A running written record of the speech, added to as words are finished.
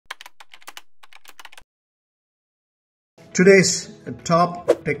Today's top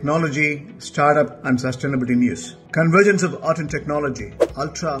technology, startup and sustainability news. Convergence of art and technology,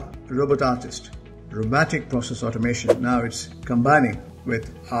 ultra robot artist, robotic process automation. Now it's combining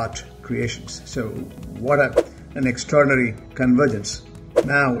with art creations. So what an extraordinary convergence.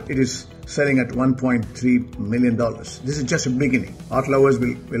 Now it is selling at $1.3 million. This is just a beginning. Art lovers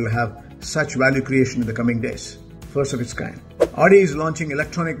will have such value creation in the coming days. First of its kind. Audi is launching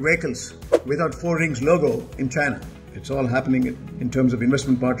electronic vehicles without four rings logo in China. It's all happening in terms of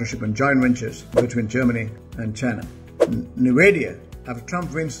investment partnership and joint ventures between Germany and China. NVIDIA, after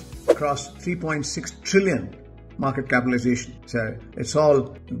Trump wins, crossed 3.6 trillion market capitalization. So it's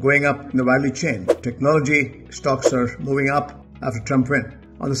all going up in the value chain. Technology stocks are moving up after Trump win.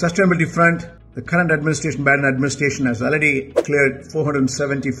 On the sustainability front, the current administration, Biden administration, has already cleared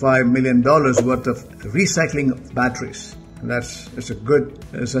 $475 million worth of recycling of batteries. And that's a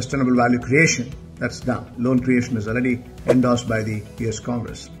good sustainable value creation. That's done. Loan creation is already endorsed by the US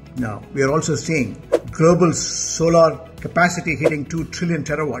Congress. Now, we are also seeing global solar capacity hitting 2 trillion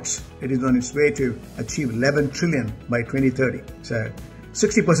terawatts. It is on its way to achieve 11 trillion by 2030. So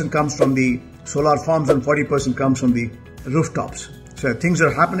 60% comes from the solar farms and 40% comes from the rooftops. So things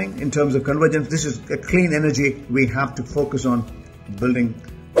are happening in terms of convergence. This is a clean energy. We have to focus on building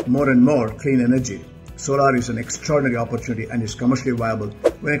more and more clean energy. Solar is an extraordinary opportunity and is commercially viable.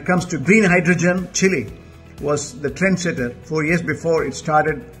 When it comes to green hydrogen, Chile was the trendsetter. 4 years before it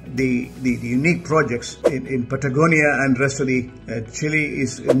started the unique projects in Patagonia and rest of the Chile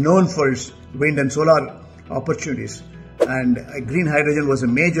is known for its wind and solar opportunities. And green hydrogen was a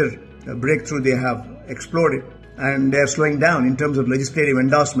major breakthrough they have explored. And they are slowing down in terms of legislative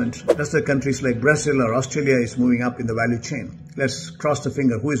endorsement. Rest of the countries like Brazil or Australia is moving up in the value chain. Let's cross the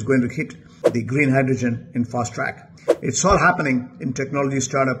finger who is going to hit the green hydrogen in fast track. It's all happening in technology,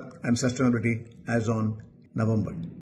 startup and sustainability as on November.